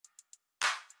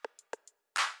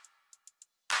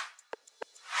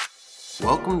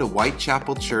Welcome to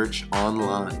Whitechapel Church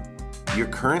Online. You're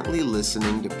currently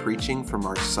listening to preaching from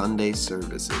our Sunday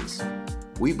services.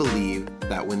 We believe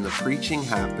that when the preaching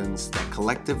happens, that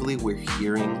collectively we're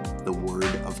hearing the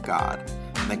Word of God,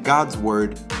 and that God's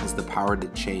Word has the power to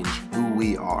change who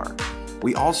we are.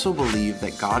 We also believe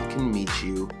that God can meet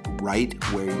you right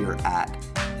where you're at,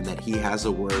 and that He has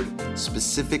a word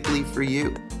specifically for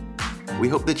you. We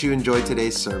hope that you enjoyed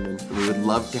today's sermon, and we would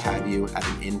love to have you at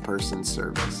an in-person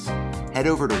service. Head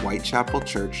over to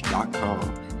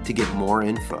whitechapelchurch.com to get more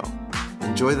info.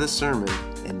 Enjoy the sermon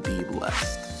and be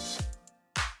blessed.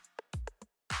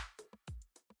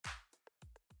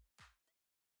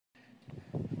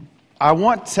 I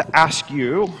want to ask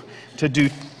you to do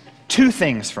two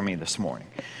things for me this morning.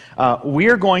 We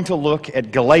are going to look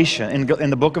at Galatians, in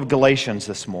the book of Galatians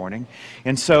this morning.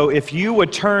 And so if you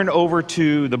would turn over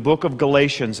to the book of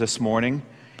Galatians this morning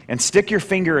and stick your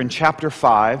finger in chapter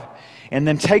 5, and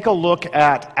then take a look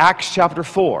at Acts chapter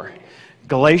 4.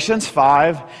 Galatians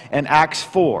 5 and Acts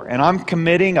 4. And I'm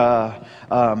committing a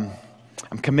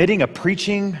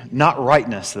preaching not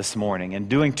rightness this morning and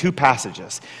doing two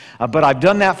passages. But I've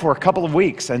done that for a couple of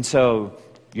weeks, and so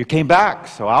you came back,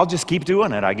 so I'll just keep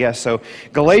doing it, I guess. So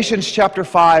Galatians chapter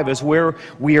 5 is where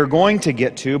we are going to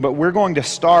get to, but we're going to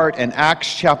start in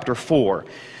Acts chapter 4.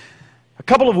 A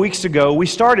couple of weeks ago, we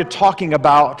started talking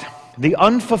about the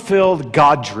unfulfilled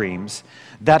God dreams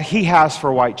that He has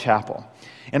for Whitechapel.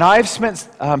 And I've spent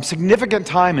significant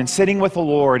time in sitting with the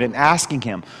Lord and asking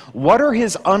Him, what are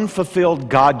His unfulfilled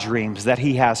God dreams that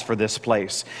He has for this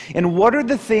place? And what are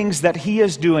the things that He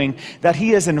is doing, that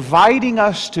He is inviting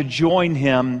us to join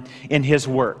Him in His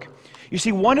work? You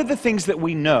see, one of the things that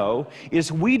we know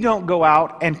is we don't go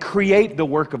out and create the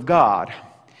work of God.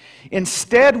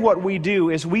 Instead, what we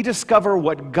do is we discover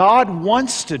what God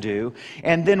wants to do,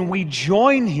 and then we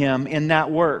join Him in that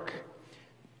work.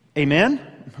 Amen?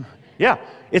 Yeah.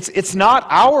 It's not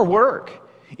our work.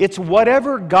 It's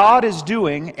whatever God is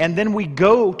doing, and then we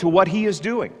go to what He is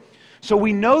doing. So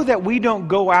we know that we don't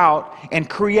go out and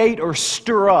create or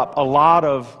stir up a lot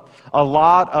of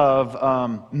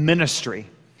ministry.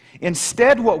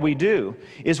 Instead, what we do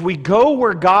is we go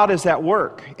where God is at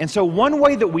work. And so one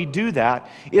way that we do that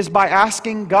is by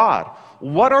asking God,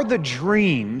 what are the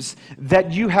dreams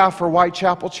that you have for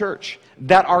Whitechapel Church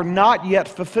that are not yet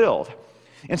fulfilled?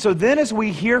 And so then as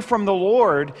we hear from the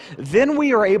Lord, then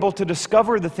we are able to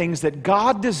discover the things that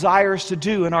God desires to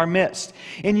do in our midst.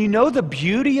 And you know the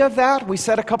beauty of that, we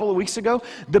said a couple of weeks ago,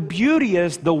 the beauty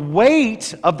is the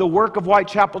weight of the work of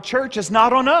Whitechapel Church is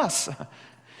not on us.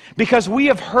 Because we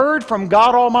have heard from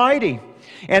God Almighty,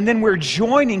 and then we're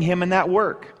joining Him in that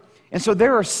work. And so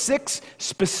there are 6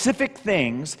 specific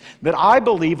things that I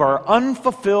believe are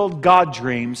unfulfilled God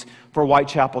dreams for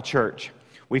Whitechapel Church.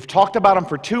 We've talked about them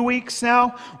for 2 weeks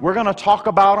now. We're going to talk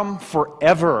about them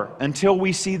forever until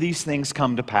we see these things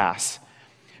come to pass.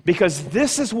 Because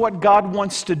this is what God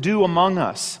wants to do among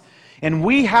us. And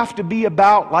we have to be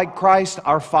about, like Christ,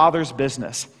 our Father's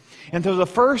business. And so the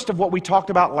first of what we talked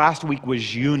about last week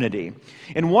was unity.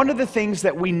 And one of the things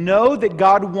that we know that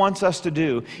God wants us to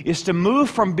do is to move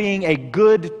from being a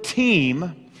good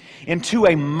team into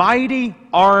a mighty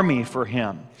army for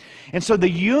Him. And so the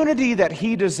unity that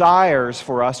He desires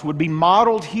for us would be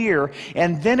modeled here,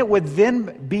 and then it would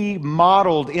then be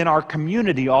modeled in our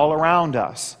community all around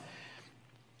us.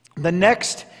 The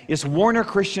next is Warner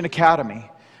Christian Academy.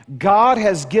 God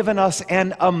has given us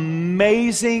an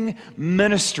amazing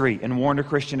ministry in Warner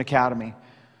Christian Academy,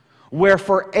 where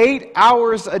for 8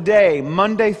 hours a day,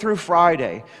 Monday through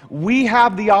Friday, we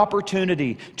have the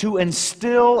opportunity to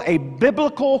instill a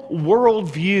biblical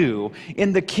worldview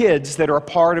in the kids that are a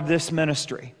part of this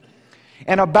ministry.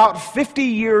 And about 50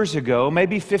 years ago,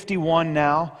 maybe 51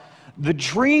 now, the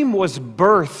dream was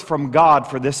birthed from God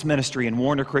for this ministry in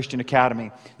Warner Christian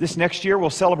Academy. This next year, we'll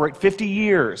celebrate 50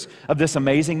 years of this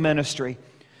amazing ministry.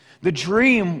 The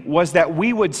dream was that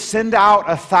we would send out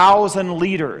 1,000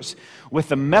 leaders with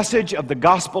the message of the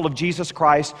gospel of Jesus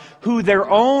Christ, who their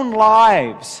own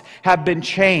lives have been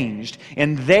changed,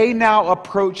 and they now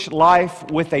approach life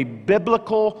with a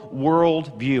biblical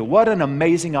worldview. What an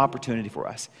amazing opportunity for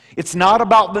us. It's not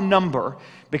about the number,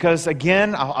 because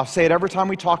again, I'll say it every time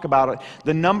we talk about it,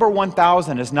 the number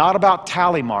 1,000 is not about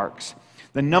tally marks.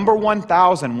 The number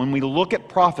 1,000, when we look at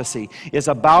prophecy, is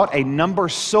about a number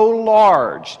so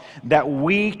large that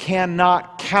we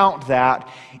cannot count that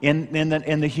in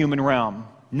the human realm.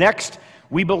 Next,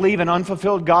 we believe an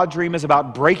unfulfilled God dream is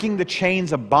about breaking the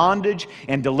chains of bondage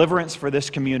and deliverance for this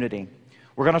community.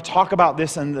 We're going to talk about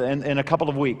this in a couple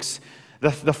of weeks.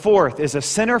 The fourth is a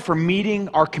center for meeting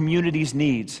our community's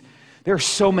needs. There are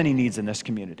so many needs in this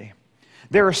community.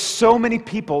 There are so many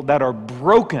people that are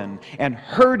broken and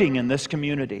hurting in this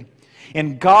community.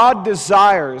 And God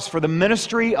desires for the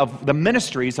ministries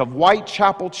of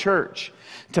Whitechapel Church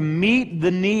to meet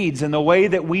the needs in the way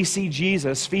that we see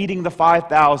Jesus feeding the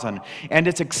 5,000. And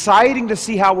it's exciting to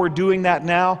see how we're doing that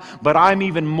now, but I'm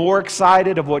even more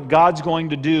excited of what God's going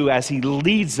to do as He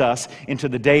leads us into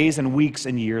the days and weeks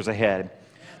and years ahead.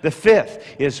 The fifth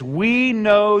is we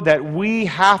know that we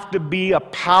have to be a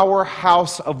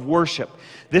powerhouse of worship.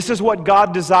 This is what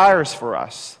God desires for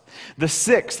us. The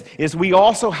sixth is we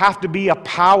also have to be a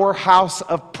powerhouse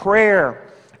of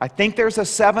prayer. I think there's a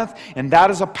seventh, and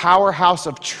that is a powerhouse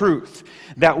of truth.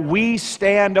 That we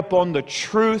stand upon the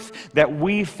truth that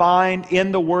we find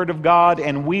in the Word of God,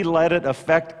 and we let it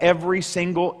affect every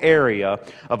single area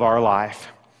of our life.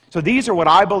 So these are what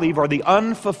I believe are the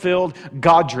unfulfilled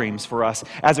God dreams for us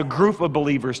as a group of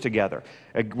believers together.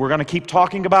 We're going to keep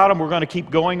talking about them. We're going to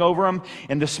keep going over them.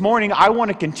 And this morning, I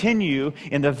want to continue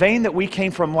in the vein that we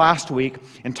came from last week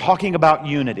in talking about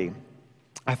unity.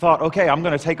 I thought, okay, I'm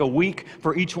going to take a week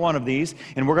for each one of these,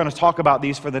 and we're going to talk about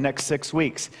these for the next 6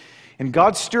 weeks. And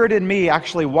God stirred in me,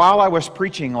 actually, while I was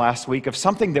preaching last week, of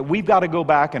something that we've got to go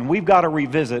back and we've got to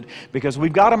revisit, because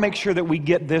we've got to make sure that we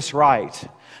get this right,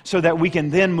 so that we can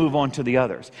then move on to the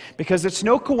others. Because it's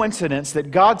no coincidence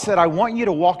that God said, I want you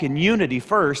to walk in unity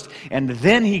first, and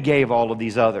then He gave all of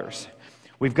these others.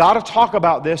 We've got to talk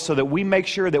about this so that we make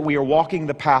sure that we are walking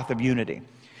the path of unity.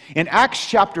 In Acts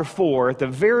chapter 4, at the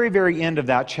very, very end of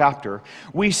that chapter,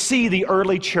 we see the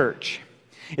early church.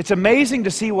 It's amazing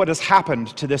to see what has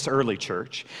happened to this early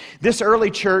church. This early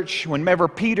church, whenever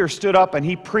Peter stood up and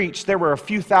he preached, there were a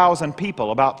few thousand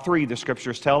people, about 3, the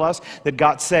scriptures tell us, that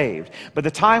got saved. By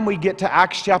the time we get to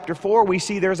Acts chapter 4, we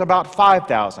see there's about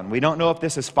 5,000. We don't know if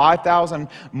this is 5,000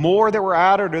 more that were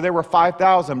added or there were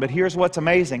 5,000, but here's what's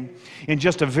amazing. In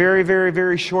just a very, very,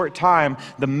 very short time,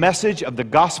 the message of the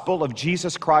gospel of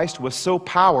Jesus Christ was so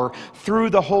powerful through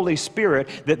the Holy Spirit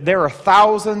that there are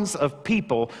thousands of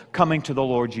people coming to the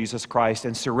Lord Jesus Christ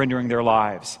and surrendering their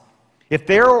lives. If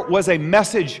there was a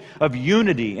message of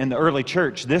unity in the early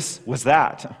church, this was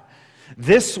that.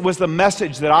 This was the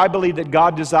message that I believe that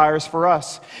God desires for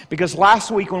us. Because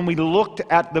last week when we looked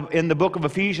at in the book of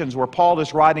Ephesians, where Paul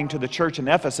is writing to the church in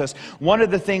Ephesus, one of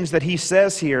the things that he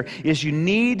says here is you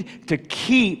need to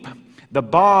keep the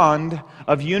bond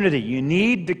of unity. You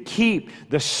need to keep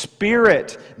the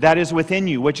Spirit that is within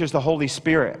you, which is the Holy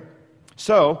Spirit.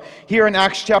 So, here in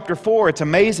Acts chapter 4, it's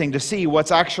amazing to see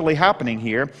what's actually happening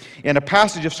here in a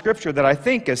passage of Scripture that I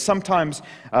think is sometimes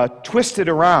twisted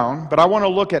around, but I want to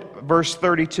look at verse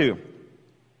 32.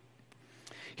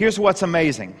 Here's what's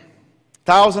amazing.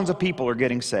 Thousands of people are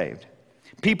getting saved.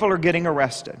 People are getting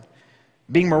arrested,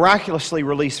 being miraculously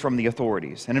released from the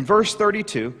authorities. And in verse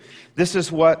 32, this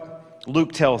is what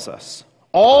Luke tells us.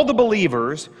 All the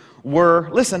believers were,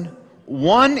 listen,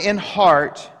 one in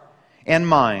heart and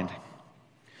mind.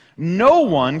 No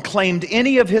one claimed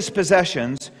any of his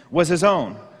possessions was his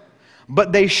own,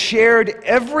 but they shared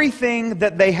everything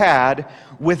that they had.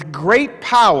 With great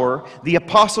power, the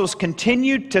apostles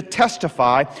continued to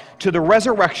testify to the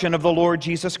resurrection of the Lord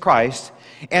Jesus Christ,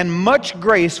 and much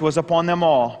grace was upon them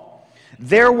all.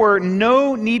 There were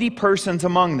no needy persons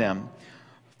among them,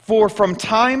 for from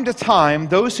time to time,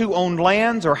 those who owned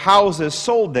lands or houses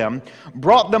sold them,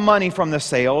 brought the money from the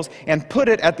sales, and put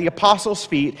it at the apostles'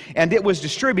 feet, and it was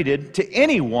distributed to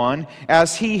anyone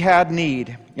as he had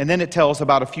need. And then it tells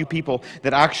about a few people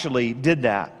that actually did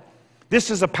that. This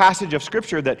is a passage of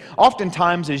Scripture that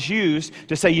oftentimes is used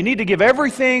to say you need to give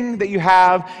everything that you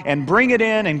have and bring it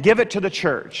in and give it to the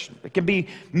church. It can be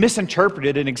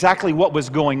misinterpreted in exactly what was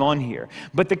going on here.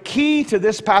 But the key to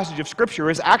this passage of Scripture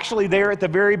is actually there at the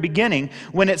very beginning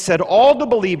when it said all the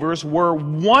believers were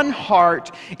one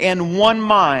heart and one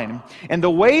mind. And the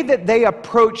way that they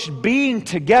approached being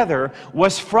together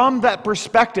was from that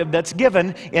perspective that's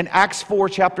given in Acts 4,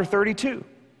 chapter 32.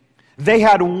 They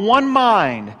had one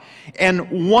mind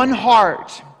and one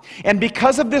heart. And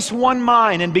because of this one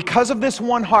mind and because of this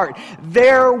one heart,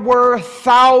 there were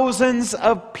thousands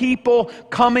of people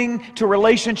coming to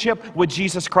relationship with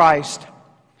Jesus Christ.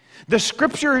 The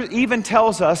Scripture even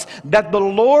tells us that the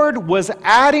Lord was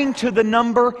adding to the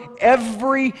number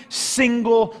every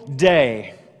single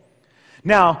day.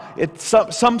 Now,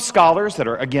 some scholars that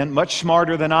are, again, much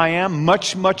smarter than I am,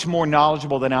 much more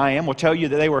knowledgeable than I am, will tell you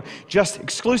that they were just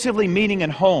exclusively meeting in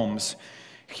homes.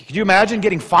 Could you imagine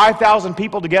getting 5,000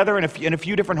 people together in a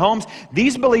few different homes?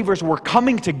 These believers were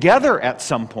coming together at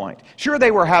some point. Sure, they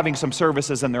were having some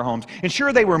services in their homes, and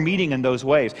sure, they were meeting in those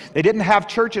ways. They didn't have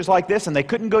churches like this, and they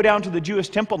couldn't go down to the Jewish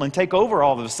temple and take over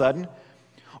all of a sudden.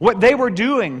 What they were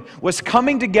doing was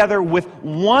coming together with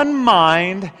one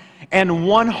mind and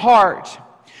one heart.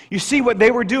 You see, what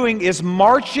they were doing is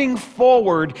marching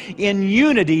forward in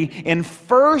unity in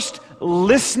first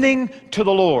listening to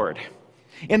the Lord.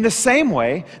 In the same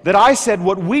way that I said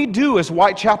what we do as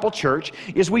Whitechapel Church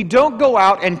is we don't go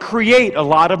out and create a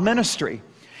lot of ministry.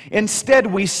 Instead,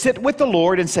 we sit with the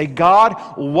Lord and say, God,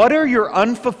 what are your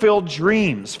unfulfilled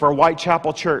dreams for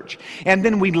Whitechapel Church? And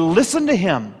then we listen to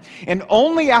Him. And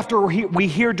only after we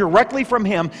hear directly from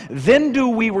Him, then do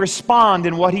we respond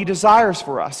in what He desires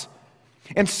for us.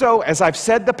 And so, as I've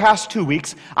said the past 2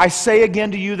 weeks, I say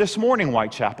again to you this morning,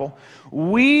 Whitechapel,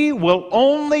 we will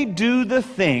only do the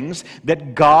things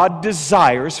that God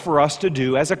desires for us to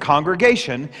do as a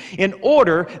congregation in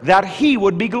order that He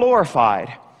would be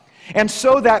glorified. And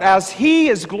so that as He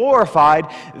is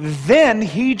glorified, then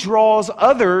He draws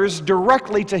others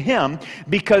directly to Him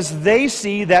because they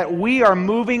see that we are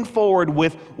moving forward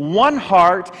with one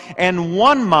heart and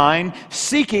one mind,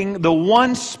 seeking the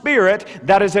one Spirit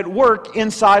that is at work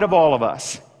inside of all of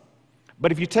us.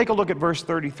 But if you take a look at verse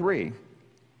 33,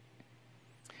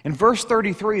 in verse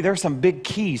 33, there's some big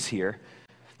keys here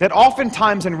that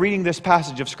oftentimes in reading this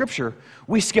passage of Scripture,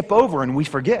 we skip over and we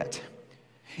forget.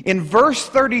 In verse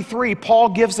 33, Paul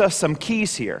gives us some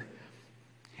keys here.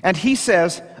 And he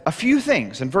says a few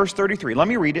things in verse 33. Let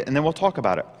me read it and then we'll talk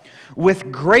about it.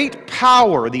 With great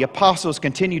power, the apostles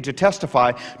continued to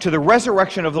testify to the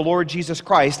resurrection of the Lord Jesus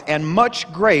Christ, and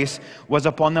much grace was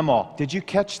upon them all. Did you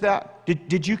catch that?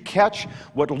 Did you catch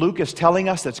what Luke is telling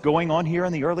us that's going on here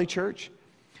in the early church?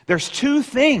 There's two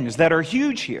things that are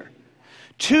huge here.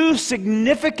 Two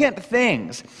significant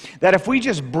things that if we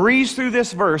just breeze through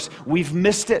this verse, we've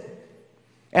missed it.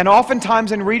 And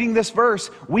oftentimes in reading this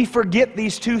verse, we forget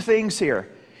these two things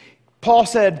here. Paul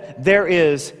said, there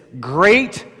is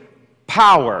great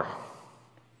power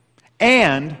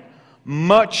and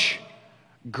much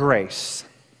grace.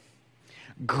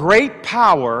 Great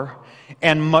power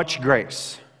and much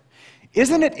grace.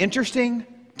 Isn't it interesting?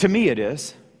 To me it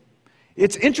is.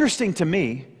 It's interesting to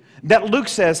me that Luke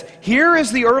says, here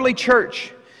is the early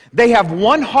church. They have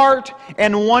one heart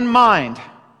and one mind.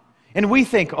 And we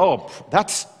think, oh,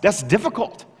 that's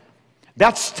difficult.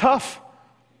 That's tough.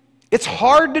 It's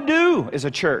hard to do as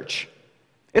a church.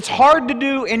 It's hard to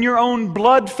do in your own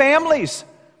blood families.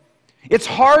 It's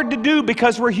hard to do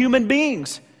because we're human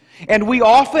beings. And we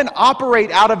often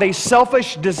operate out of a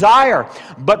selfish desire.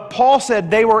 But Paul said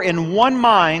they were in one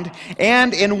mind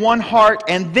and in one heart.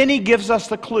 And then he gives us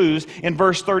the clues in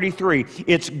verse 33.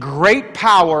 It's great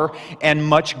power and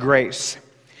much grace.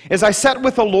 As I sat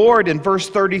with the Lord in verse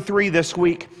 33 this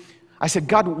week, I said,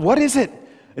 God, what is it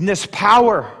in this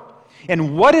power?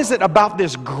 And what is it about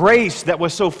this grace that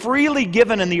was so freely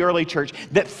given in the early church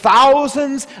that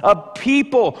thousands of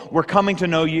people were coming to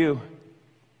know you?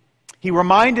 He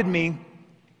reminded me,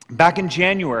 back in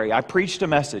January, I preached a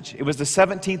message. It was the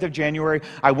 17th of January.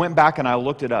 I went back and I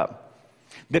looked it up.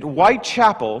 That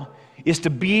Whitechapel is to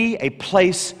be a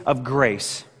place of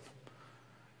grace.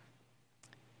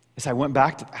 As I went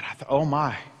back to that, I thought, oh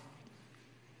my.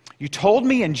 You told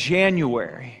me in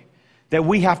January that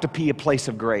we have to be a place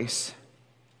of grace.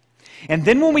 And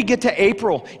then when we get to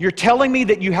April, you're telling me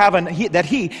that that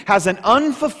He has an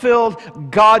unfulfilled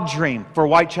God dream for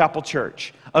Whitechapel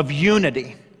Church of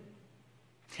unity.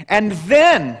 And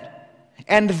then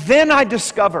I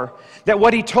discover that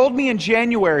what He told me in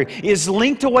January is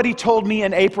linked to what He told me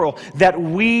in April, that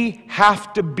we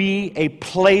have to be a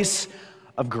place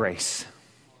of grace.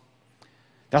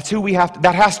 That's who we have to,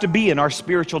 that has to be in our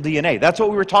spiritual DNA. That's what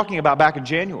we were talking about back in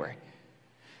January.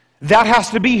 That has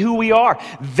to be who we are.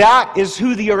 That is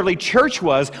who the early church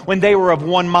was when they were of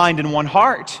one mind and one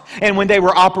heart, and when they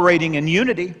were operating in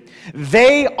unity.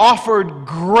 They offered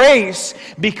grace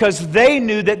because they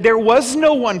knew that there was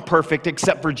no one perfect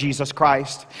except for Jesus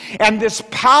Christ. And this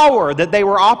power that they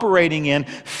were operating in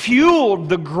fueled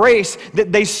the grace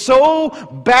that they so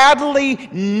badly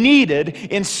needed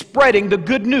in spreading the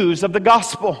good news of the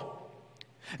gospel.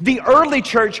 The early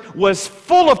church was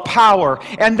full of power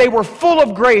and they were full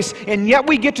of grace, and yet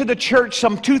we get to the church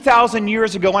some 2,000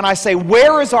 years ago and I say,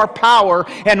 where is our power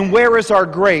and where is our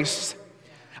grace?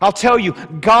 I'll tell you,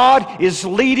 God is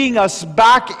leading us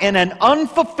back in an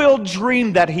unfulfilled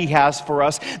dream that He has for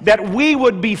us, that we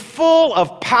would be full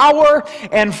of power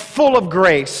and full of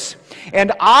grace.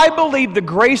 And I believe the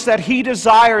grace that He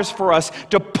desires for us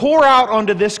to pour out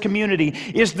onto this community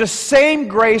is the same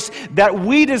grace that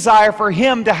we desire for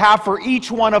Him to have for each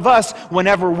one of us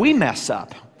whenever we mess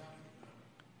up.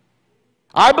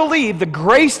 I believe the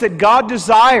grace that God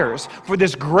desires for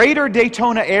this greater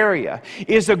Daytona area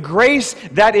is a grace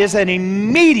that is an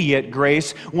immediate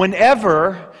grace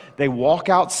whenever they walk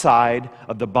outside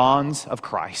of the bonds of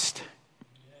Christ.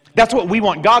 That's what we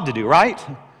want God to do, right?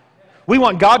 We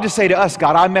want God to say to us,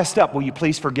 God, I messed up. Will you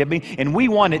please forgive me? And we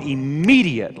want it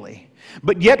immediately.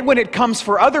 But yet when it comes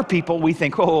for other people, we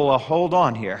think, oh, hold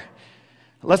on here.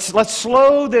 Let's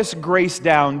slow this grace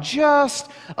down just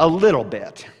a little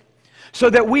bit so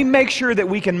that we make sure that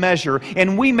we can measure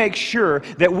and we make sure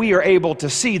that we are able to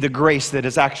see the grace that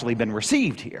has actually been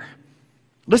received here.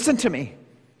 Listen to me.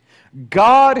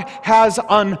 God has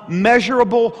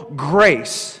unmeasurable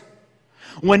grace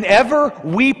whenever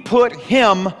we put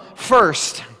Him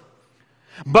first.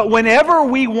 But whenever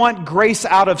we want grace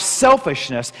out of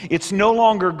selfishness, it's no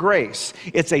longer grace.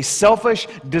 It's a selfish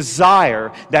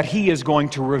desire that He is going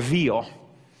to reveal.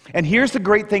 And here's the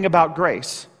great thing about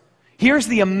grace. Here's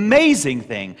the amazing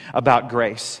thing about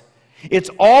grace. It's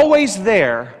always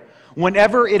there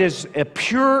whenever it is a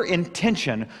pure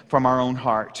intention from our own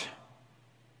heart.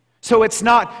 So it's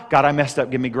not, God, I messed up,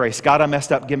 give me grace. God, I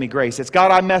messed up, give me grace. It's, God,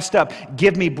 I messed up,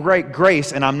 give me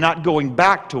grace, and I'm not going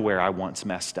back to where I once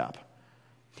messed up.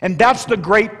 And that's the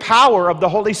great power of the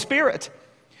Holy Spirit.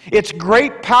 It's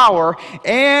great power,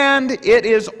 and it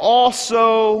is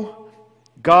also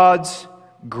God's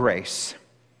grace.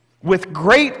 With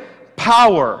great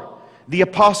power, the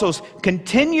apostles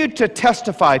continued to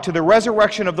testify to the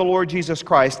resurrection of the Lord Jesus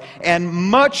Christ, and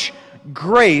much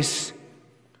grace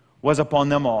was upon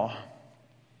them all.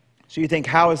 So you think,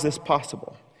 how is this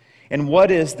possible? And what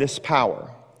is this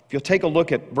power? If you'll take a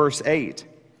look at verse 8.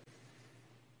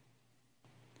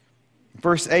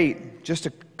 Verse 8, just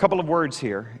a couple of words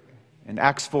here in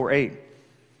Acts 4:8. It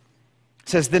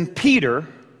says, then Peter,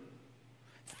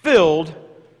 filled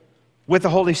with the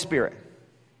Holy Spirit.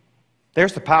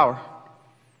 There's the power.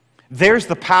 There's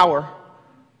the power.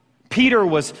 Peter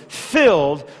was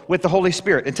filled with the Holy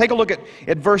Spirit. And take a look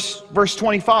at verse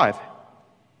 25.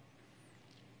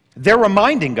 They're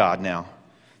reminding God now.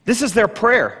 This is their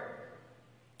prayer.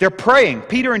 They're praying.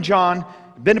 Peter and John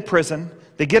have been to prison.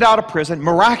 They get out of prison,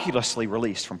 miraculously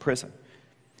released from prison.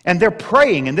 And they're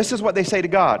praying, and this is what they say to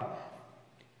God.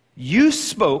 You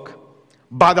spoke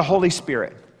by the Holy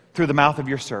Spirit through the mouth of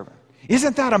your servant.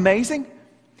 Isn't that amazing?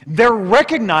 They're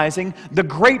recognizing the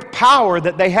great power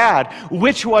that they had,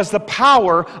 which was the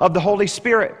power of the Holy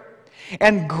Spirit.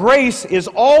 And grace is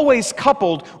always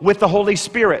coupled with the Holy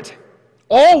Spirit.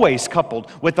 Always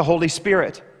coupled with the Holy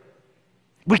Spirit.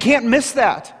 We can't miss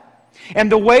that.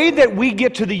 And the way that we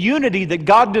get to the unity that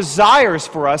God desires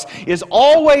for us is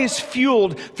always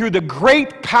fueled through the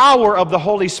great power of the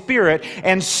Holy Spirit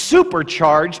and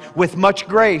supercharged with much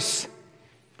grace.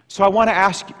 So I want to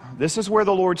ask you, this is where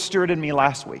the Lord stirred in me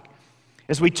last week.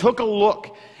 As we took a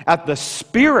look at the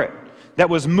Spirit that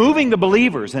was moving the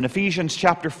believers in Ephesians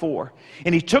chapter 4.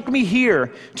 And He took me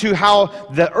here to how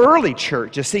the early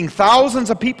church is seeing thousands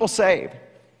of people saved.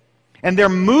 And they're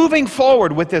moving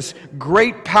forward with this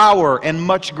great power and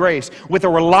much grace, with a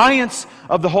reliance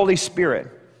of the Holy Spirit.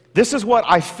 This is what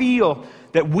I feel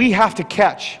that we have to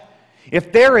catch.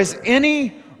 If there is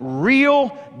any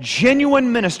real,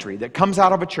 genuine ministry that comes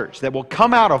out of a church, that will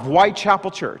come out of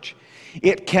Whitechapel Church,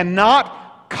 it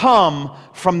cannot come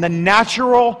from the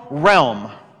natural realm.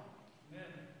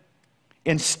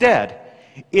 Instead,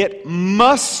 it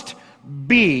must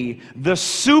be the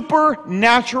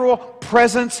supernatural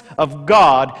presence of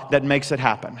God that makes it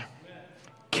happen.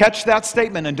 Catch that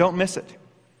statement and don't miss it.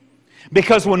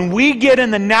 Because when we get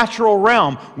in the natural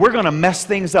realm, we're going to mess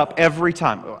things up every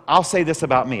time. I'll say this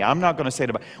about me. I'm not going to say it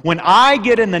about... When I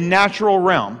get in the natural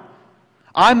realm,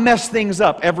 I mess things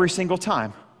up every single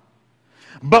time.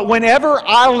 But whenever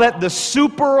I let the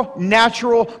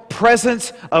supernatural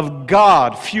presence of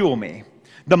God fuel me,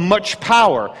 the much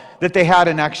power that they had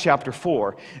in Acts chapter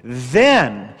 4,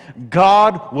 then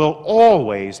God will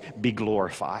always be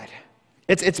glorified.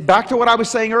 It's back to what I was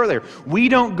saying earlier. We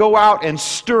don't go out and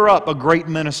stir up a great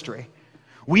ministry.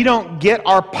 We don't get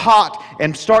our pot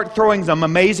and start throwing some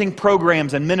amazing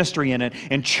programs and ministry in it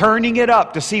and churning it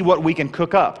up to see what we can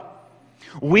cook up.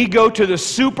 We go to the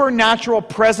supernatural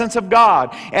presence of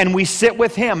God and we sit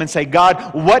with Him and say,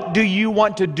 God, what do you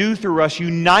want to do through us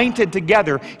united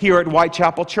together here at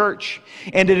Whitechapel Church?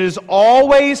 And it is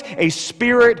always a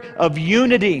spirit of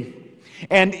unity.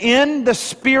 And in the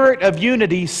spirit of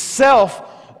unity, self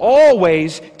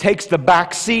always takes the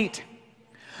back seat.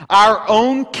 Our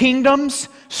own kingdoms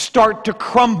start to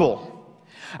crumble.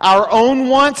 Our own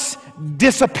wants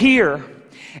disappear.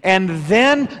 And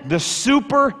then the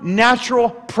supernatural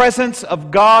presence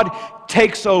of God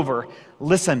takes over.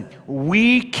 listen,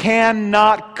 we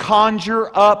cannot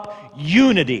conjure up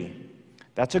unity.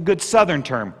 That's a good Southern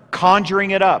term,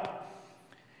 conjuring it up.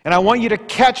 And I want you to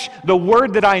catch the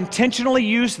word that I intentionally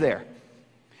use there.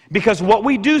 Because what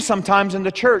we do sometimes in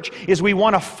the church is we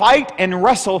want to fight and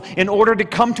wrestle in order to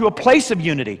come to a place of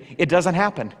unity. It doesn't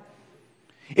happen.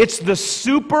 It's the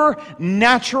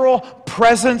supernatural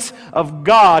presence of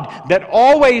God that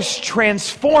always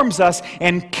transforms us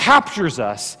and captures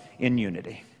us in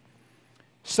unity.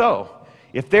 So,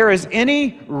 if there is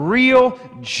any real,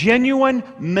 genuine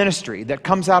ministry that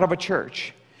comes out of a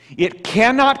church, it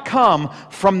cannot come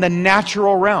from the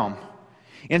natural realm.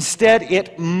 Instead,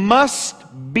 it must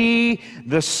be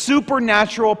the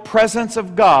supernatural presence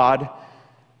of God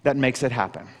that makes it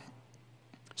happen.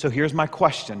 So here's my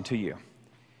question to you.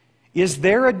 Is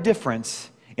there a difference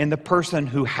in the person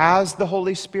who has the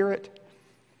Holy Spirit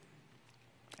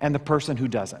and the person who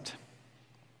doesn't?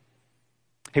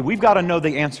 Hey, we've got to know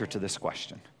the answer to this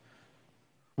question.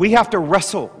 We have to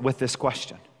wrestle with this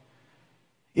question.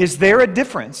 Is there a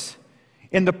difference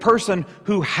in the person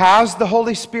who has the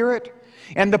Holy Spirit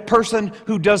and the person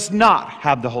who does not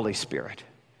have the Holy Spirit?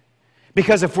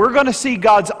 Because if we're going to see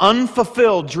God's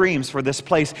unfulfilled dreams for this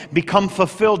place become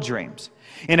fulfilled dreams,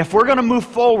 and if we're going to move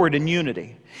forward in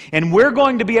unity, and we're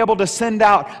going to be able to send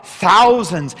out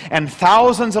thousands and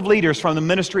thousands of leaders from the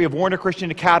ministry of Warner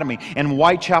Christian Academy and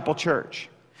Whitechapel Church,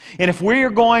 and if we are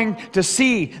going to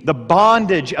see the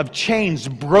bondage of chains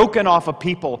broken off of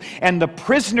people and the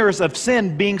prisoners of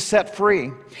sin being set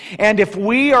free, and if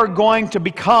we are going to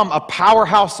become a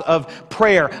powerhouse of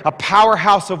prayer, a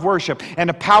powerhouse of worship, and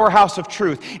a powerhouse of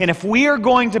truth, and if we are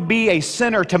going to be a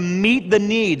center to meet the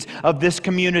needs of this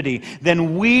community,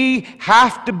 then we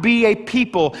have to be a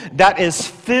people that is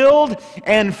filled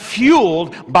and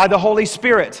fueled by the Holy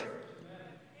Spirit.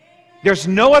 There's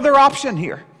no other option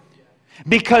here.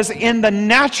 Because in the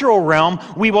natural realm,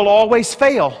 we will always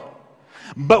fail.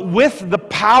 But with the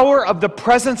power of the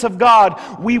presence of God,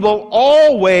 we will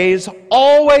always,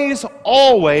 always,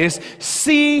 always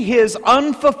see His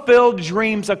unfulfilled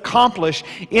dreams accomplished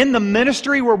in the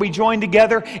ministry where we join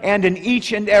together and in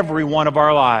each and every one of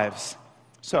our lives.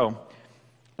 So,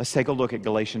 let's take a look at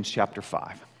Galatians chapter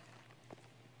 5.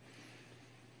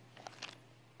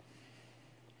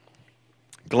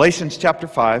 Galatians chapter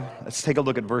 5, let's take a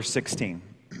look at verse 16.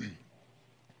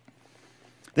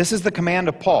 This is the command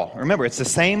of Paul. Remember, it's the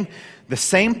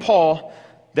same Paul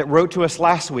that wrote to us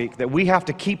last week that we have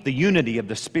to keep the unity of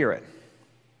the Spirit.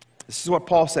 This is what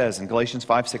Paul says in Galatians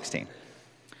 5:16.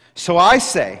 So I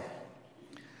say,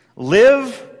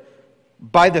 live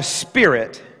by the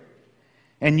Spirit,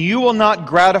 and you will not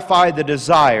gratify the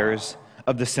desires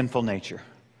of the sinful nature.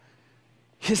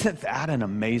 Isn't that an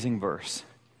amazing verse?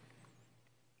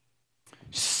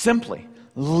 Simply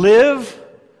live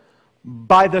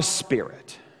by the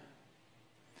Spirit.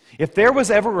 If there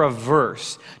was ever a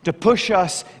verse to push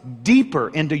us deeper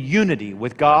into unity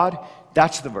with God,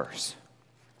 that's the verse.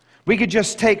 We could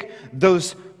just take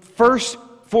those first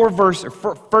four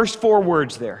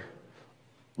words there.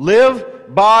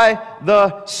 Live by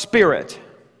the Spirit.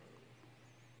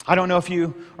 I don't know if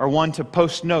you are one to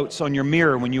post notes on your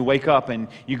mirror when you wake up and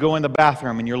you go in the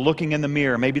bathroom and you're looking in the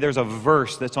mirror. Maybe there's a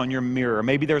verse that's on your mirror.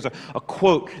 Maybe there's a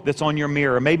quote that's on your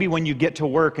mirror. Maybe when you get to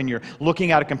work and you're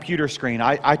looking at a computer screen,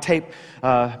 I tape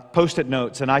post-it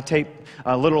notes and I tape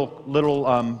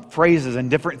little phrases and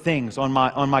different things on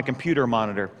my computer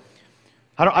monitor.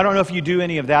 I don't know if you do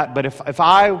any of that, but if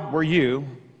I were you,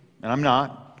 and I'm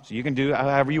not, so you can do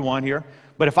however you want here,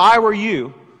 but if I were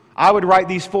you, I would write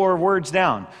these 4 words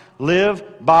down.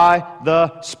 Live by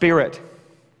the Spirit.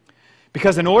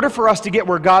 Because in order for us to get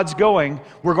where God's going,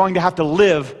 we're going to have to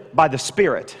live by the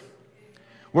Spirit.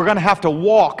 We're going to have to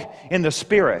walk in the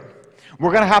Spirit.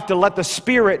 We're going to have to let the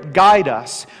Spirit guide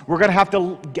us. We're going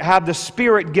to have the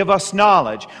Spirit give us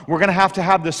knowledge. We're going to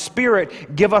have the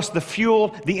Spirit give us the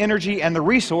fuel, the energy, and the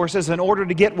resources in order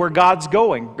to get where God's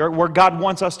going, or where God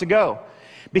wants us to go.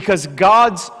 Because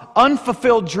God's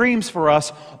unfulfilled dreams for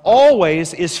us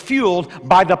always is fueled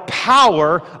by the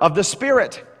power of the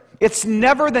Spirit. It's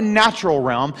never the natural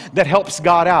realm that helps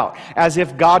God out, as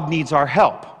if God needs our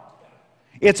help.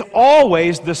 It's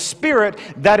always the Spirit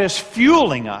that is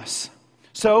fueling us.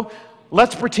 So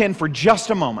let's pretend for just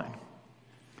a moment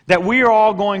that we are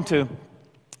all going to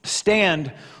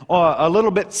stand a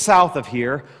little bit south of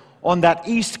here on that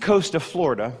east coast of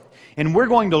Florida, and we're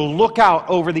going to look out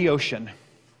over the ocean.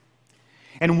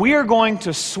 And we are going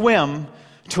to swim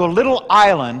to a little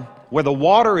island where the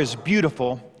water is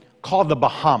beautiful called the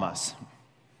Bahamas.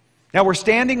 Now we're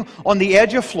standing on the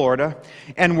edge of Florida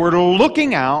and we're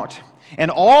looking out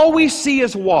and all we see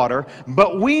is water,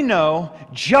 but we know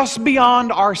just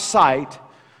beyond our sight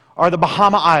are the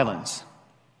Bahama Islands.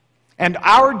 And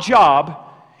our job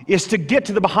is to get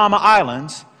to the Bahama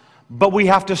Islands, but we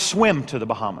have to swim to the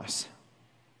Bahamas.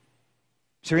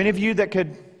 Is there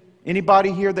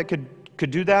anybody here that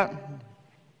could do that?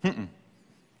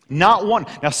 Not one.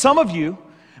 Now, some of you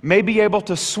may be able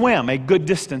to swim a good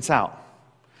distance out.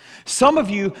 Some of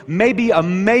you may be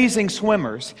amazing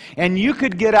swimmers, and you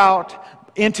could get out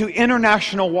into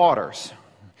international waters.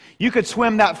 You could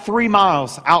swim that 3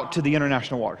 miles out to the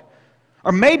international water.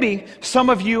 Or maybe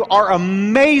some of you are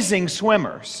amazing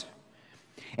swimmers,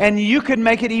 and you could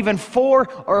make it even 4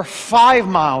 or 5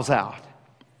 miles out.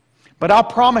 But I'll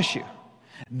promise you,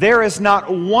 there is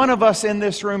not one of us in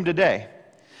this room today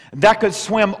that could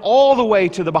swim all the way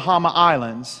to the Bahama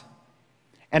Islands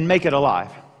and make it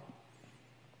alive.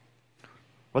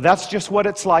 Well, that's just what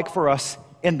it's like for us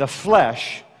in the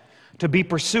flesh to be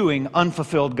pursuing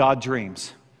unfulfilled God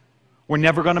dreams. We're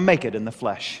never going to make it in the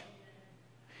flesh.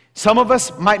 Some of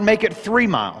us might make it 3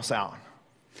 miles out.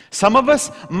 Some of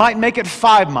us might make it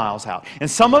 5 miles out.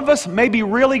 And some of us may be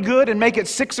really good and make it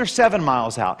 6 or 7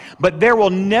 miles out. But there will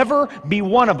never be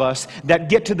one of us that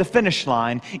get to the finish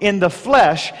line in the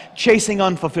flesh chasing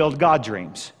unfulfilled God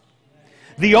dreams.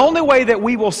 The only way that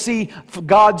we will see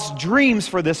God's dreams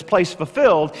for this place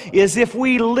fulfilled is if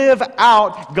we live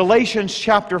out Galatians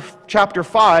chapter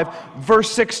 5, verse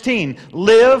 16.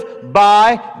 Live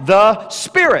by the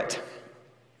Spirit.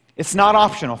 It's not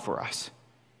optional for us.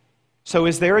 So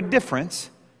is there a difference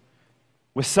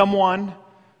with someone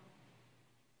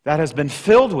that has been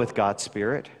filled with God's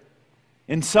Spirit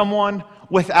and someone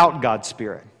without God's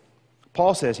Spirit?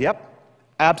 Paul says, yep,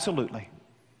 absolutely.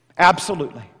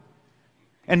 Absolutely.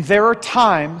 And there are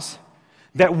times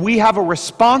that we have a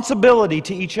responsibility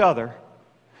to each other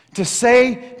to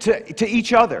say to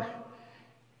each other,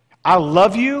 I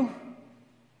love you,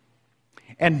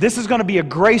 and this is going to be a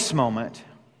grace moment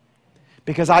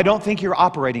because I don't think you're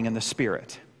operating in the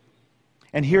Spirit.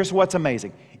 And here's what's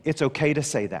amazing. It's okay to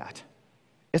say that.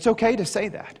 It's okay to say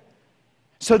that.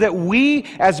 So that we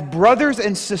as brothers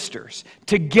and sisters,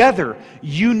 together,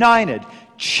 united,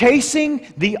 chasing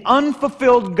the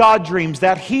unfulfilled God dreams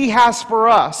that He has for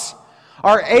us,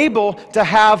 are able to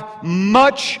have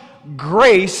much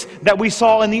grace that we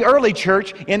saw in the early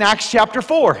church in Acts chapter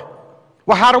 4.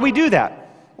 Well, how do we do that?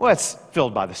 Well, it's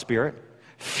filled by the Spirit,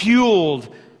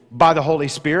 fueled by the Holy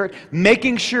Spirit,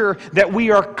 making sure that we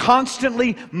are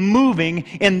constantly moving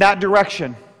in that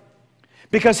direction.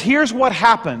 Because here's what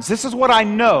happens. This is what I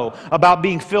know about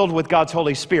being filled with God's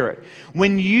Holy Spirit.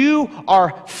 When you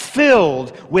are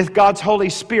filled with God's Holy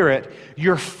Spirit,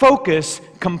 your focus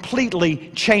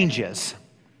completely changes.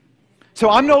 So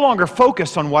I'm no longer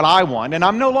focused on what I want, and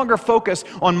I'm no longer focused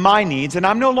on my needs, and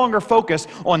I'm no longer focused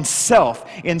on self.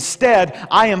 Instead,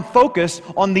 I am focused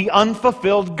on the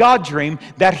unfulfilled God dream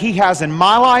that He has in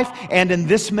my life and in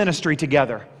this ministry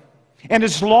together. And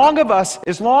as long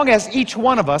as each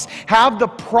one of us have the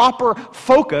proper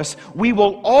focus, we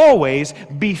will always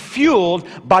be fueled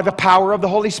by the power of the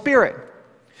Holy Spirit.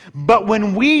 But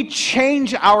when we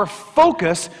change our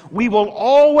focus, we will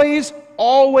always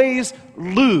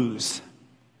lose.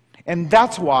 And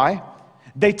that's why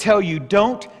they tell you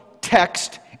don't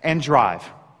text and drive.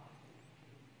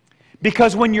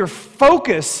 Because when your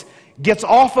focus gets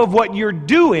off of what you're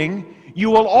doing, you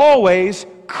will always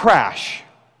crash.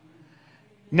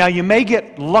 Now, you may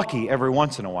get lucky every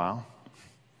once in a while,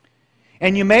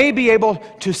 and you may be able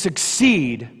to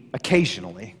succeed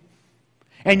occasionally,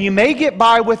 and you may get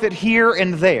by with it here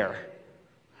and there,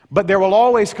 but there will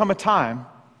always come a time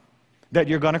that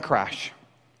you're going to crash,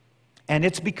 and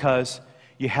it's because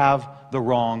you have the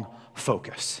wrong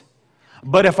focus.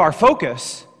 But if our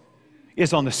focus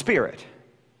is on the Spirit,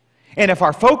 and if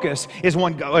our focus is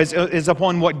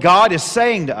upon what God is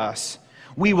saying to us,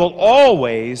 we will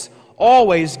always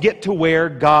get to where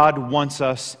God wants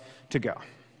us to go.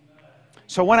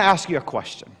 So I want to ask you a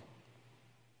question.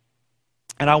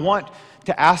 And I want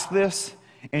to ask this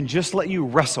and just let you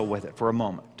wrestle with it for a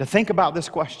moment. To think about this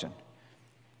question.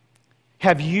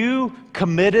 Have you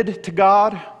committed to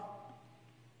God?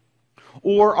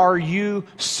 Or are you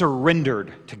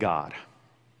surrendered to God?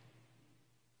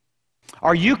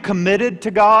 Are you committed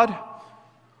to God?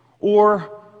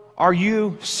 Or are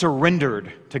you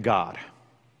surrendered to God?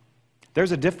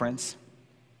 There's a difference.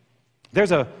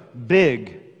 There's a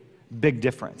big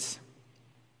difference.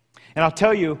 And I'll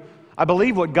tell you, I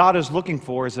believe what God is looking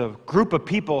for is a group of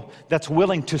people that's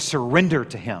willing to surrender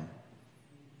to Him.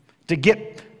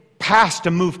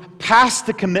 To move past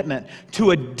the commitment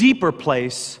to a deeper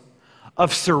place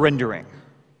of surrendering.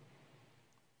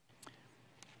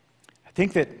 I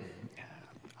think that,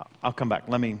 I'll come back.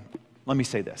 Let me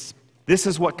say this. This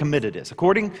is what committed is.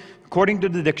 According to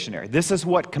the dictionary, this is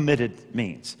what committed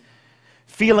means.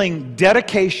 Feeling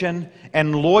dedication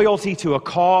and loyalty to a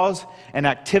cause, an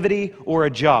activity, or a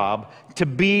job, to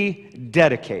be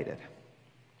dedicated.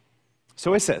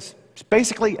 So it says, it's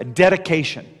basically a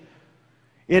dedication.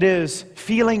 It is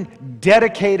feeling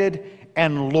dedicated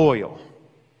and loyal.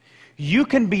 You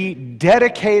can be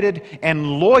dedicated and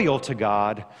loyal to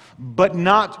God, but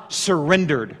not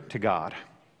surrendered to God.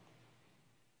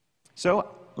 So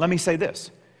let me say this.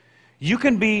 You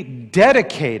can be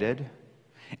dedicated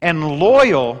and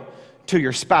loyal to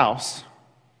your spouse,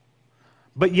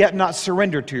 but yet not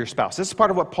surrendered to your spouse. This is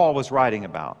part of what Paul was writing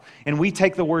about. And we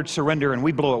take the word surrender and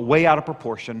we blow it way out of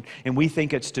proportion, and we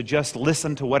think it's to just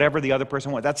listen to whatever the other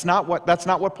person wants. That's not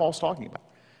what Paul's talking about.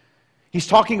 He's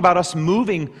talking about us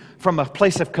moving from a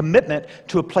place of commitment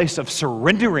to a place of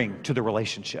surrendering to the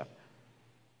relationship.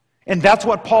 And that's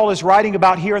what Paul is writing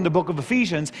about here in the book of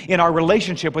Ephesians, in our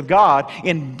relationship with God,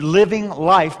 in living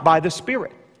life by the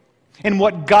Spirit. And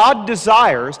what God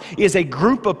desires is a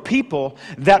group of people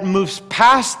that moves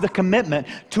past the commitment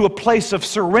to a place of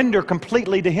surrender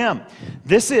completely to Him.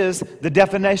 This is the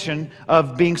definition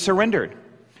of being surrendered: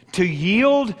 to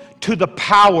yield to the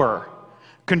power,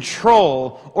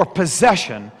 control, or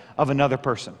possession of another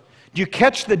person. Do you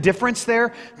catch the difference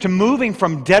there? To moving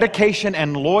from dedication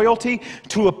and loyalty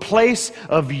to a place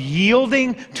of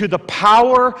yielding to the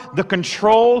power, the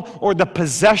control, or the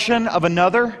possession of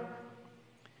another?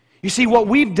 You see, what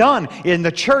we've done in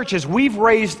the church is we've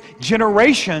raised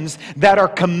generations that are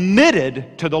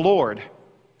committed to the Lord.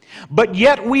 But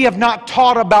yet we have not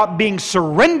taught about being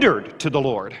surrendered to the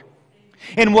Lord.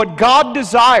 And what God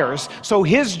desires, so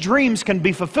His dreams can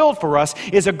be fulfilled for us,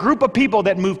 is a group of people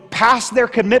that move past their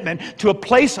commitment to a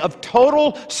place of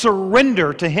total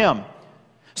surrender to Him.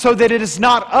 So that it is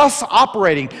not us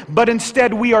operating, but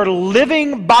instead we are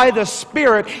living by the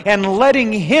Spirit and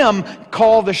letting Him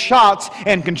call the shots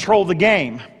and control the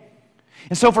game.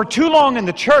 And so for too long in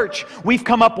the church, we've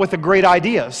come up with the great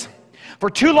ideas. For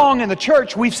too long in the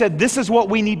church, we've said this is what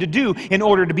we need to do in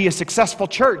order to be a successful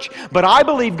church. But I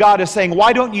believe God is saying,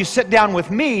 why don't you sit down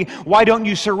with me? Why don't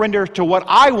you surrender to what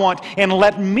I want and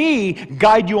let me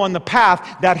guide you on the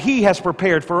path that He has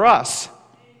prepared for us?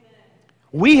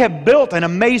 We have built an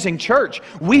amazing church.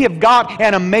 We have got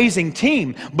an amazing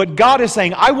team. But God is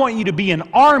saying, I want you to be an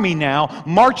army now,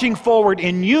 marching forward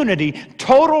in unity,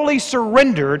 totally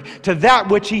surrendered to that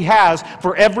which He has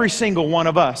for every single one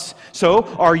of us. So,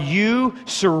 are you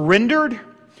surrendered,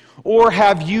 or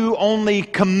have you only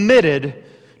committed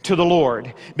to the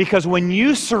Lord? Because when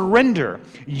you surrender,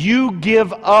 you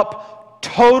give up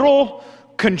total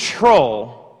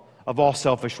control of all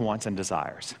selfish wants and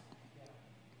desires.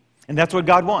 And that's what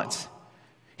God wants.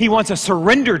 He wants a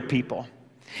surrendered people.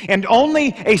 And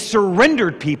only a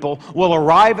surrendered people will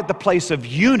arrive at the place of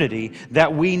unity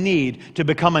that we need to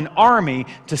become an army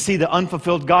to see the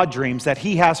unfulfilled God dreams that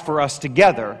He has for us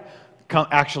together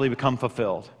actually become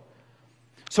fulfilled.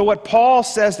 So what Paul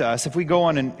says to us, if we go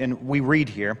on and we read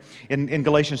here in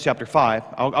Galatians chapter 5,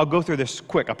 I'll go through this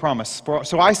quick, I promise.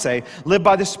 So I say, live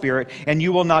by the Spirit, and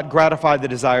you will not gratify the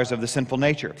desires of the sinful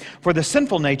nature. For the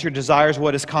sinful nature desires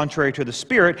what is contrary to the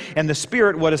Spirit, and the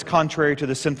Spirit what is contrary to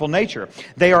the sinful nature.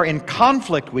 They are in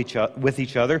conflict with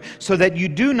each other, so that you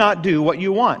do not do what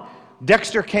you want.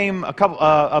 Dexter came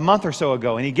a month or so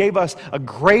ago, and he gave us a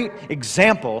great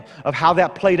example of how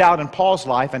that played out in Paul's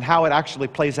life and how it actually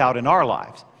plays out in our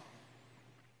lives.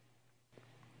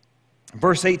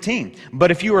 Verse 18,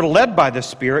 but if you are led by the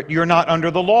Spirit, you're not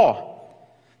under the law.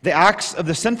 The acts of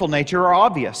the sinful nature are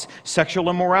obvious: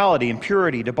 sexual immorality,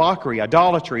 impurity, debauchery,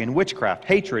 idolatry, and witchcraft,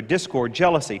 hatred, discord,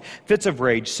 jealousy, fits of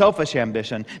rage, selfish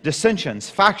ambition, dissensions,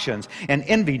 factions, and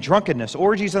envy, drunkenness,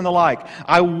 orgies, and the like.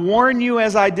 I warn you,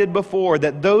 as I did before,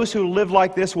 that those who live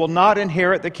like this will not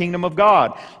inherit the kingdom of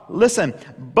God. Listen,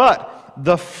 but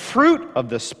the fruit of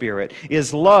the Spirit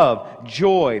is love,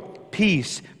 joy,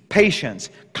 peace,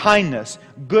 patience, kindness,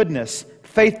 goodness,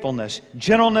 faithfulness,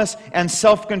 gentleness, and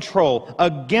self-control.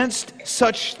 Against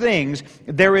such things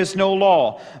there is no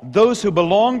law. Those who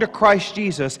belong to Christ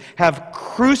Jesus have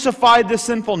crucified the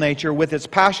sinful nature with its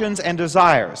passions and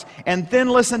desires. And then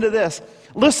listen to this.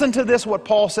 Listen to this, what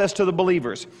Paul says to the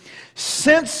believers.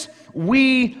 Since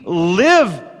we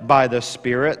live by the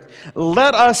Spirit,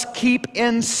 let us keep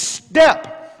in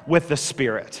step with the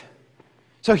Spirit.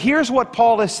 So here's what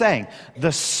Paul is saying.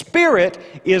 The Spirit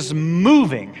is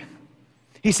moving.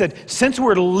 He said, since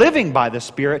we're living by the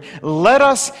Spirit, let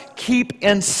us keep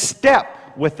in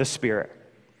step with the Spirit.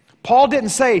 Paul didn't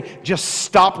say, just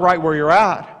stop right where you're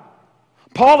at.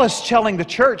 Paul is telling the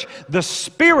church, the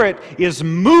Spirit is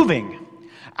moving.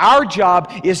 Our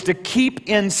job is to keep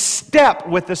in step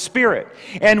with the Spirit.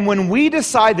 And when we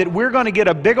decide that we're going to get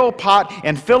a big old pot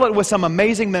and fill it with some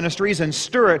amazing ministries and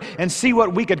stir it and see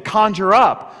what we could conjure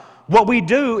up, what we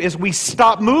do is we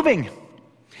stop moving.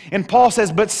 And Paul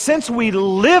says, but since we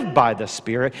live by the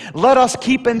Spirit, let us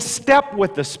keep in step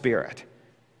with the Spirit.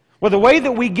 Well, the way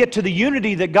that we get to the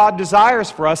unity that God desires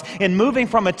for us in moving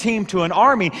from a team to an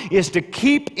army is to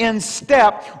keep in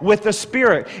step with the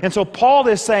Spirit. And so Paul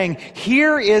is saying,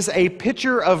 here is a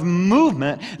picture of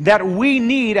movement that we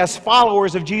need as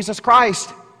followers of Jesus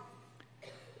Christ.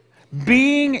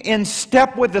 Being in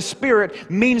step with the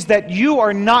Spirit means that you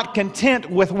are not content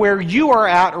with where you are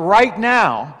at right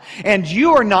now, and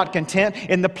you are not content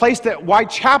in the place that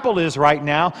Whitechapel is right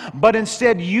now, but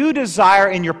instead you desire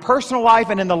in your personal life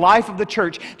and in the life of the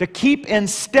church to keep in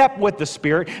step with the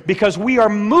Spirit, because we are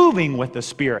moving with the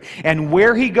Spirit. And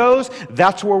where He goes,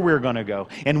 that's where we're going to go.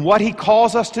 And what He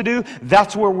calls us to do,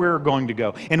 that's where we're going to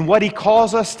go. And what He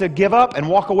calls us to give up and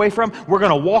walk away from, we're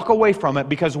going to walk away from it,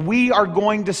 because we are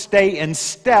going to stay in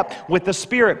step with the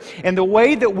Spirit. And the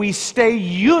way that we stay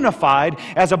unified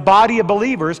as a body of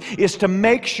believers is to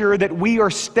make sure that we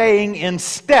are staying in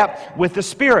step with the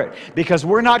Spirit, because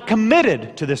we're not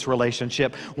committed to this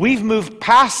relationship. We've moved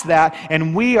past that,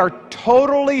 and we are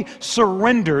totally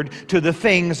surrendered to the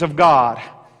things of God.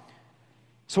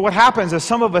 So what happens is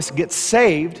some of us get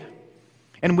saved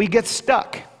and we get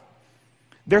stuck.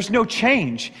 There's no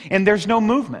change and there's no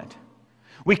movement.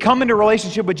 We come into a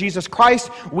relationship with Jesus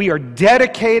Christ. We are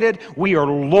dedicated. We are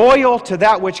loyal to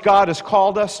that which God has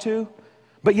called us to.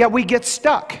 But yet we get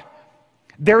stuck.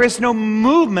 There is no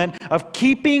movement of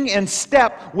keeping in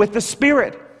step with the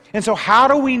Spirit. And so how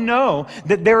do we know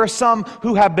that there are some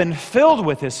who have been filled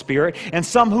with His Spirit and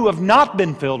some who have not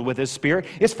been filled with His Spirit?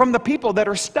 It's from the people that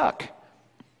are stuck.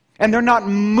 And they're not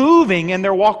moving in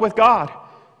their walk with God.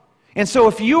 And so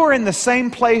if you are in the same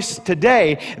place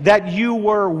today that you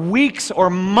were weeks or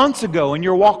months ago in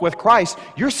your walk with Christ,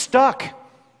 you're stuck.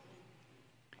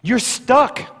 You're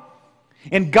stuck.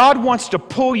 And God wants to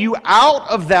pull you out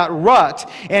of that rut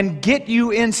and get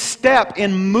you in step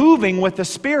in moving with the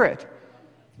Spirit.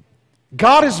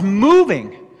 God is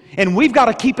moving, and we've got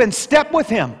to keep in step with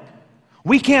Him.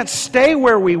 We can't stay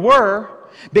where we were,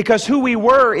 because who we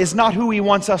were is not who He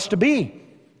wants us to be.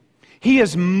 He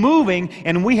is moving,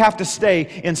 and we have to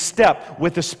stay in step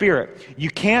with the Spirit. You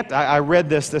can't, I read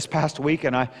this past week,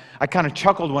 and I kind of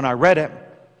chuckled when I read it.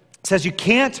 It says you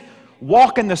can't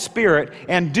walk in the Spirit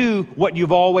and do what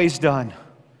you've always done,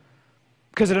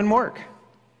 because it didn't work.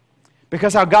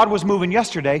 Because how God was moving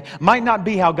yesterday might not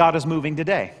be how God is moving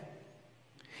today.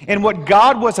 And what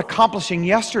God was accomplishing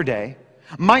yesterday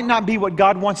might not be what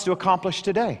God wants to accomplish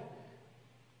today.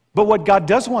 But what God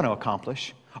does want to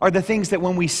accomplish are the things that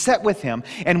when we sit with Him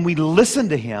and we listen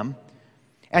to Him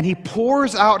and He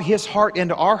pours out His heart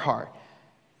into our heart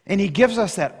and He gives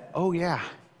us that, oh yeah,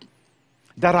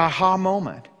 that aha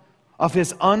moment of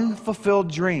His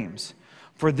unfulfilled dreams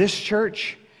for this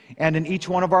church and in each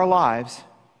one of our lives,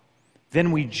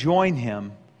 then we join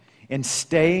Him in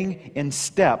staying in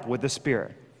step with the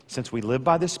Spirit. Since we live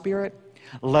by the Spirit,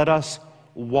 let us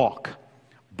walk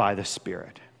by the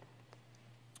Spirit.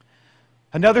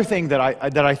 Another thing that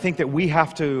I think that we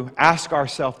have to ask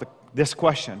ourselves this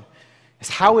question is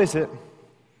how is it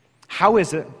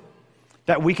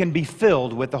that we can be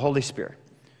filled with the Holy Spirit?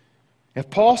 If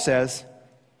Paul says,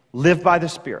 live by the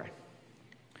Spirit,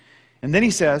 and then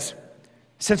he says,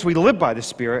 since we live by the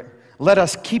Spirit, let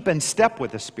us keep in step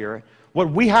with the Spirit, what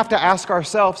we have to ask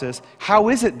ourselves is, how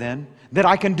is it then that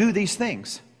I can do these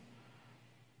things?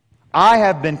 I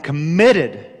have been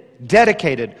committed,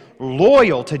 dedicated,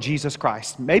 loyal to Jesus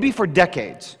Christ, maybe for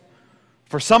decades.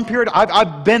 For some period,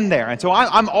 I've been there, and so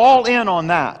I'm all in on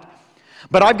that.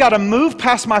 But I've got to move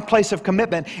past my place of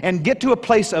commitment and get to a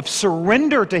place of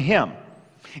surrender to Him.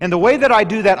 And the way that I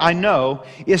do that, I know,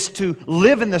 is to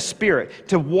live in the Spirit,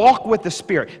 to walk with the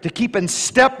Spirit, to keep in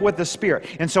step with the Spirit.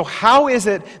 And so how is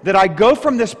it that I go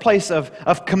from this place of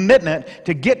commitment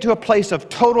to get to a place of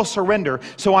total surrender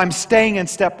so I'm staying in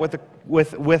step with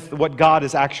what God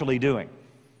is actually doing?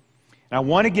 And I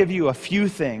want to give you a few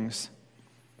things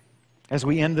as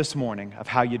we end this morning of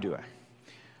how you do it.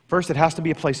 First, it has to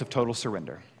be a place of total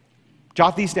surrender.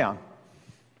 Jot these down.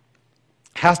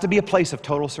 It has to be a place of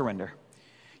total surrender.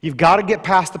 You've got to get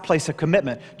past the place of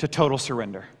commitment to total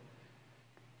surrender.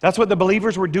 That's what the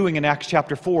believers were doing in Acts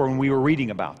chapter 4 when we were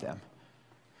reading about them.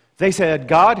 They said,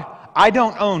 God, I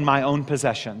don't own my own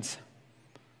possessions.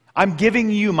 I'm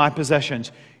giving you my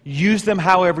possessions. Use them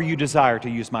however you desire to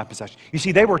use my possession. You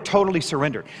see, they were totally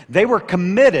surrendered. They were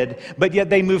committed, but yet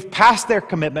they moved past their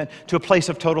commitment to a place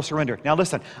of total surrender. Now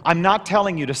listen, I'm not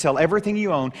telling you to sell everything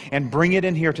you own and bring it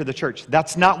in here to the church.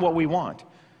 That's not what we want.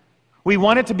 We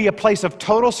want it to be a place of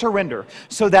total surrender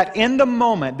so that in the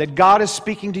moment that God is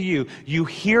speaking to you, you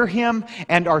hear Him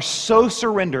and are so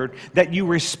surrendered that you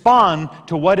respond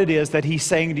to what it is that He's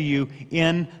saying to you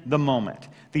in the moment.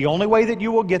 The only way that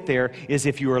you will get there is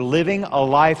if you are living a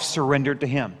life surrendered to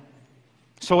Him.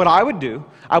 So what I would do,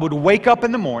 I would wake up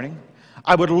in the morning,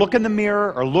 I would look in the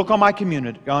mirror or look on my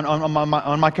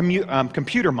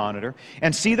computer monitor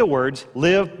and see the words,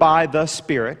 live by the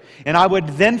Spirit. And I would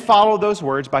then follow those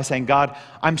words by saying, God,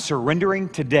 I'm surrendering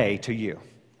today to you.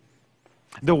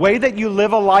 The way that you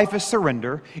live a life of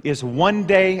surrender is one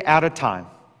day at a time.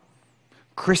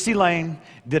 Christy Lane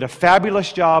did a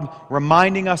fabulous job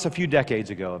reminding us a few decades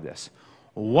ago of this.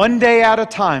 One day at a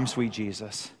time, sweet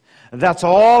Jesus. That's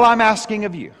all I'm asking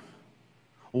of you.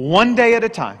 One day at a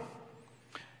time.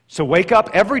 So wake up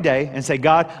every day and say,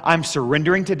 God, I'm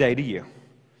surrendering today to you.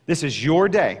 This is your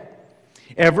day.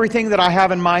 Everything that I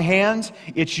have in my hands,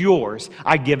 it's yours.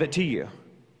 I give it to you.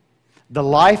 The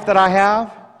life that I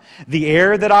have, the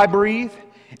air that I breathe,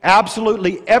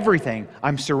 absolutely everything,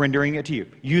 I'm surrendering it to you.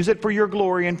 Use it for your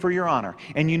glory and for your honor.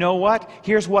 And you know what?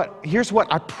 Here's what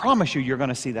I promise you you're going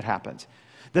to see that happens.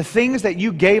 The things that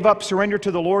you gave up, surrender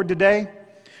to the Lord today,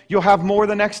 you'll have more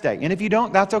the next day. And if you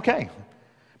don't, that's okay.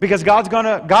 Because God's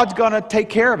gonna take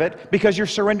care of it because you're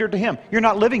surrendered to Him. You're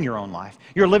not living your own life.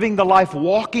 You're living the life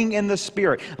walking in the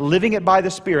Spirit, living it by the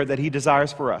Spirit that He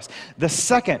desires for us. The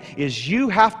second is you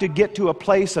have to get to a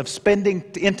place of spending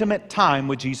intimate time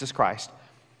with Jesus Christ.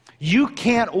 You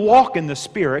can't walk in the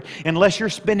Spirit unless you're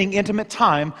spending intimate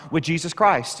time with Jesus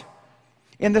Christ.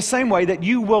 In the same way that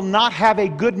you will not have a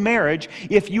good marriage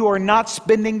if you are not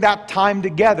spending that time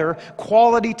together,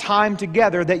 quality time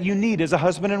together that you need as a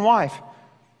husband and wife.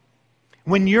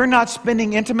 When you're not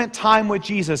spending intimate time with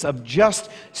Jesus, of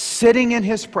just sitting in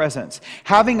His presence,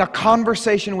 having a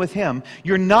conversation with Him,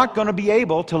 you're not going to be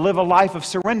able to live a life of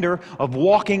surrender, of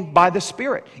walking by the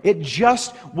Spirit. It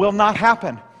just will not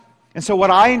happen. And so what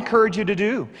I encourage you to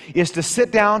do is to sit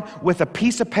down with a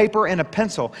piece of paper and a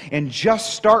pencil and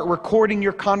just start recording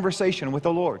your conversation with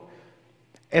the Lord.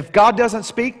 If God doesn't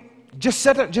speak, just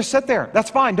sit there.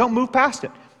 That's fine. Don't move past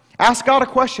it. Ask God a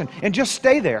question and just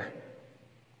stay there.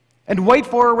 And wait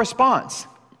for a response.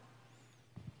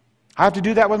 I have to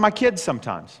do that with my kids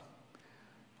sometimes.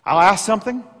 I'll ask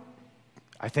something.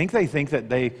 I think they think that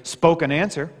they spoke an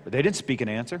answer, but they didn't speak an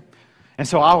answer. And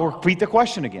so I'll repeat the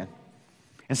question again.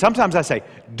 And sometimes I say,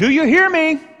 do you hear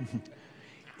me?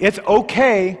 It's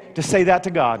okay to say that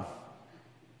to God.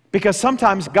 Because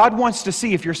sometimes God wants to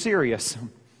see if you're serious.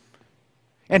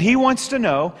 And He wants to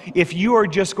know if you are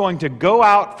just going to go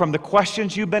out from the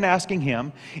questions you've been asking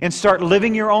Him and start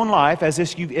living your own life as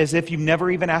if you've never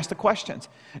even asked the questions.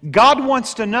 God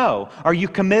wants to know, are you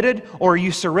committed or are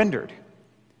you surrendered?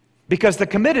 Because the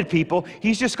committed people,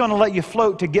 He's just going to let you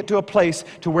float to get to a place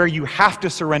to where you have to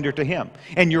surrender to Him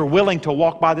and you're willing to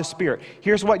walk by the Spirit.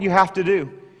 Here's what you have to do.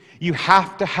 You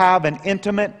have to have an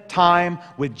intimate time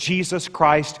with Jesus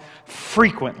Christ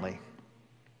frequently.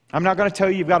 I'm not going to tell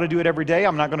you you've got to do it every day.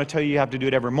 I'm not going to tell you you have to do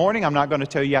it every morning. I'm not going to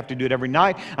tell you you have to do it every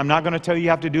night. I'm not going to tell you you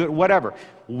have to do it whatever.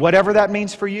 Whatever that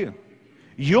means for you.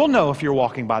 You'll know if you're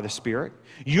walking by the Spirit.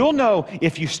 You'll know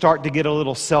if you start to get a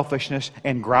little selfishness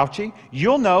and grouchy.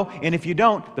 You'll know, and if you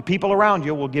don't, the people around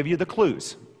you will give you the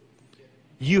clues.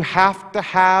 You have to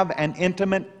have an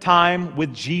intimate time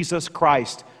with Jesus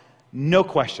Christ. No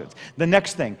questions. The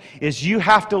next thing is you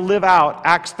have to live out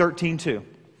Acts 13:2.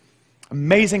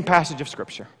 Amazing passage of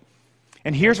Scripture.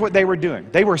 And here's what they were doing.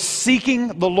 They were seeking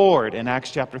the Lord in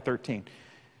Acts chapter 13.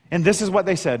 And this is what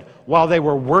they said, while they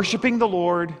were worshiping the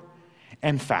Lord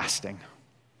and fasting.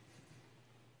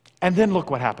 And then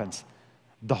look what happens.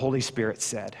 The Holy Spirit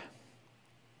said.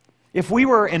 If we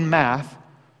were in math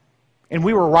and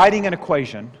we were writing an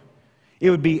equation,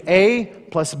 it would be A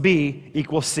plus B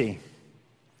equals C.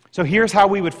 So here's how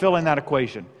we would fill in that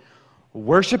equation.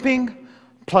 Worshiping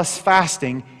plus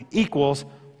fasting equals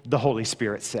the Holy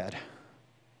Spirit said.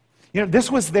 You know,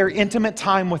 this was their intimate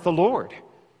time with the Lord.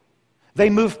 They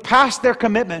moved past their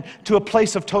commitment to a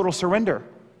place of total surrender.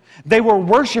 They were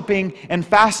worshiping and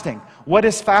fasting. What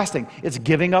is fasting? It's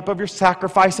giving up of your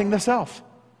sacrificing the self.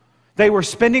 They were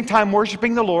spending time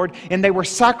worshiping the Lord and they were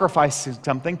sacrificing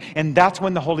something, and that's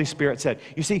when the Holy Spirit said.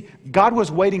 You see, God was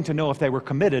waiting to know if they were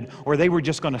committed or they were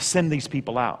just going to send these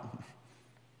people out.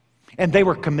 And they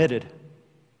were committed.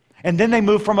 And then they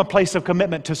moved from a place of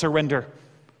commitment to surrender.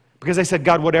 Because they said,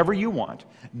 God, whatever you want,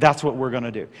 that's what we're going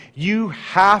to do. You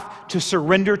have to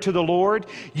surrender to the Lord.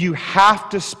 You have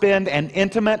to spend an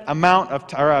intimate amount of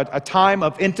a time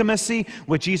of intimacy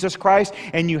with Jesus Christ,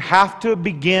 and you have to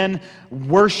begin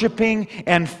worshiping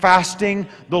and fasting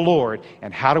the Lord.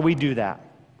 And how do we do that?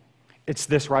 It's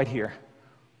this right here.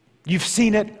 You've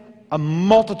seen it a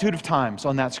multitude of times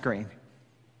on that screen.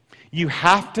 You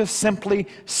have to simply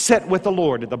sit with the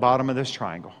Lord at the bottom of this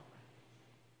triangle.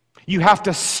 You have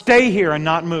to stay here and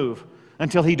not move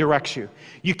until He directs you.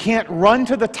 You can't run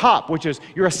to the top, which is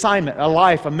your assignment, a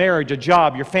life, a marriage, a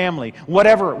job, your family,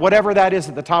 whatever that is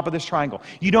at the top of this triangle.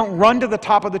 You don't run to the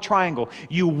top of the triangle.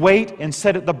 You wait and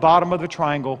sit at the bottom of the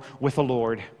triangle with the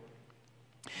Lord.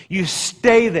 You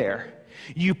stay there.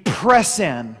 You press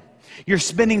in. You're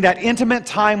spending that intimate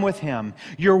time with Him.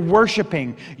 You're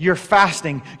worshiping. You're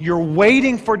fasting. You're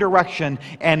waiting for direction.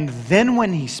 And then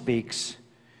when He speaks,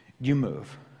 you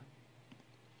move.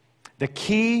 The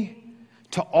key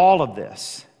to all of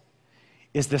this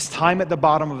is this time at the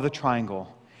bottom of the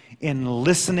triangle in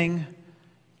listening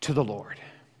to the Lord.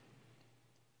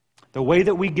 The way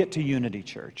that we get to unity,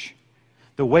 church,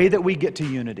 the way that we get to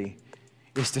unity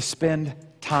is to spend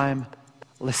time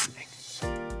listening.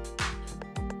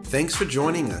 Thanks for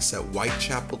joining us at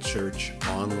Whitechapel Church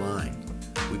Online.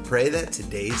 We pray that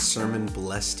today's sermon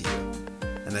blessed you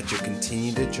and that you'll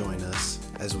continue to join us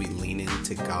as we lean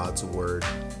into God's Word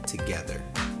together.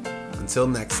 Until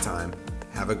next time,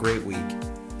 have a great week